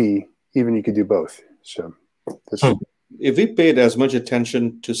know, maybe even you could do both. So that's if we paid as much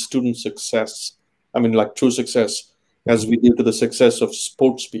attention to student success, I mean, like true success, as we do to the success of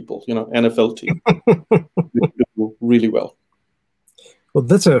sports people, you know, NFL team, we do really well. Well,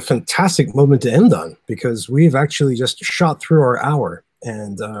 that's a fantastic moment to end on, because we've actually just shot through our hour,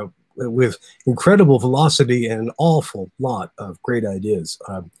 and with incredible velocity and an awful lot of great ideas.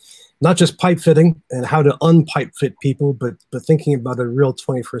 Not just pipe fitting and how to unpipe fit people, but thinking about a real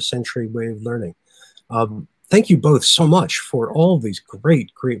 21st century way of learning. Thank you both so much for all of these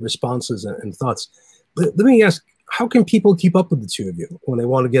great responses and thoughts. Let me ask, how can people keep up with the two of you when they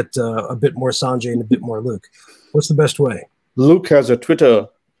want to get a bit more Sanjay and a bit more Luke? What's the best way? Luke has a Twitter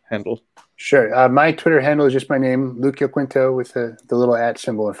handle. Sure. My Twitter handle is just my name, Luke Yoquinto, with the little @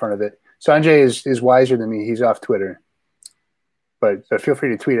 symbol in front of it. Sanjay is wiser than me. He's off Twitter. But feel free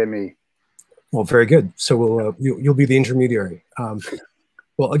to tweet at me. Well, very good. So you'll be the intermediary.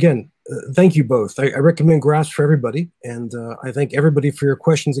 Well, again, thank you both. I recommend GRASP for everybody, and I thank everybody for your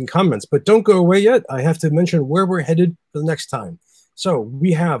questions and comments. But don't go away yet. I have to mention where we're headed for the next time. So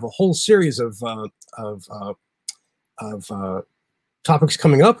we have a whole series of topics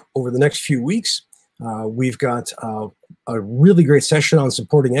coming up over the next few weeks. We've got a really great session on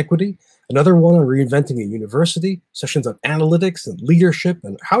supporting equity, another one on reinventing a university, sessions on analytics and leadership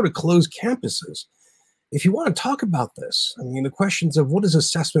and how to close campuses. If you want to talk about this, I mean, the questions of what does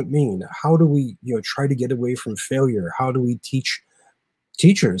assessment mean? How do we, try to get away from failure? How do we teach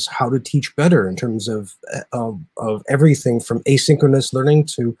teachers how to teach better in terms of everything from asynchronous learning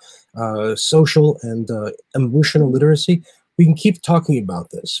to social and emotional literacy? We can keep talking about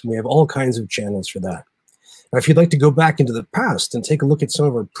this. We have all kinds of channels for that. Now, if you'd like to go back into the past and take a look at some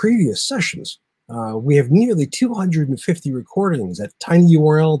of our previous sessions, we have nearly 250 recordings at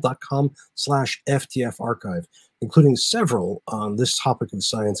tinyurl.com/FTF archive, including several on this topic of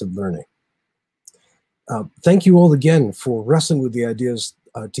science of learning. Thank you all again for wrestling with the ideas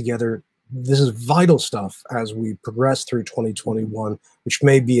together. This is vital stuff as we progress through 2021, which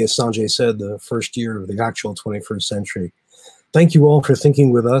may be, as Sanjay said, the first year of the actual 21st century. Thank you all for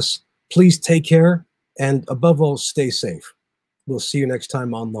thinking with us. Please take care, and above all, stay safe. We'll see you next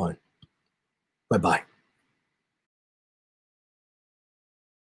time online. Bye-bye.